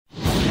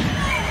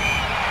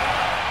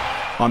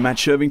I'm Matt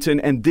Shervington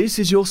and this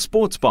is your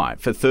Sports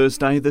Byte for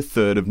Thursday the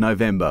 3rd of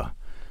November.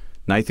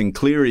 Nathan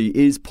Cleary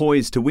is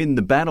poised to win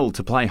the battle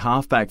to play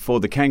halfback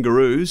for the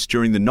Kangaroos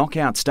during the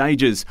knockout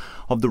stages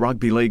of the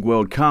Rugby League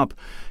World Cup.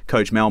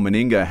 Coach Mal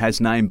Meninga has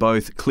named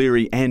both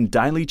Cleary and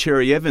Daly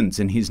Cherry Evans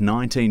in his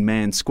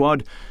 19-man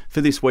squad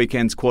for this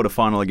weekend's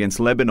quarterfinal against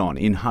Lebanon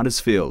in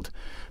Huddersfield.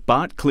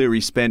 But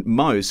Cleary spent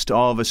most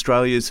of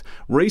Australia's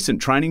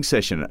recent training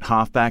session at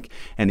halfback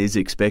and is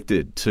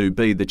expected to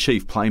be the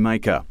chief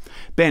playmaker.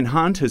 Ben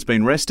Hunt has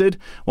been rested,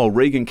 while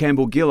Regan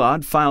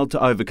Campbell-Gillard failed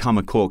to overcome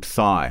a corked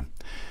thigh.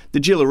 The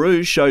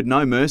Gillaroos showed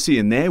no mercy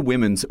in their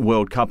Women's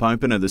World Cup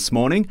opener this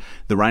morning.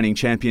 The reigning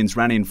champions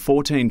ran in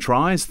 14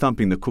 tries,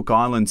 thumping the Cook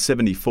Islands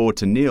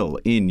 74-0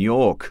 in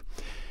York.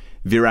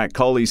 Virat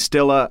Kohli's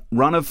stellar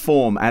run of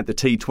form at the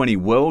T20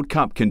 World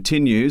Cup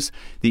continues.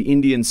 The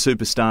Indian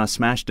superstar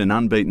smashed an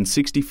unbeaten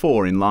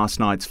 64 in last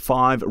night's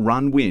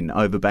 5-run win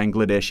over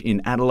Bangladesh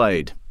in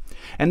Adelaide.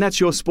 And that's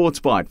your Sports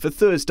Byte for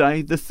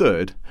Thursday, the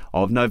 3rd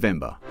of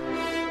November.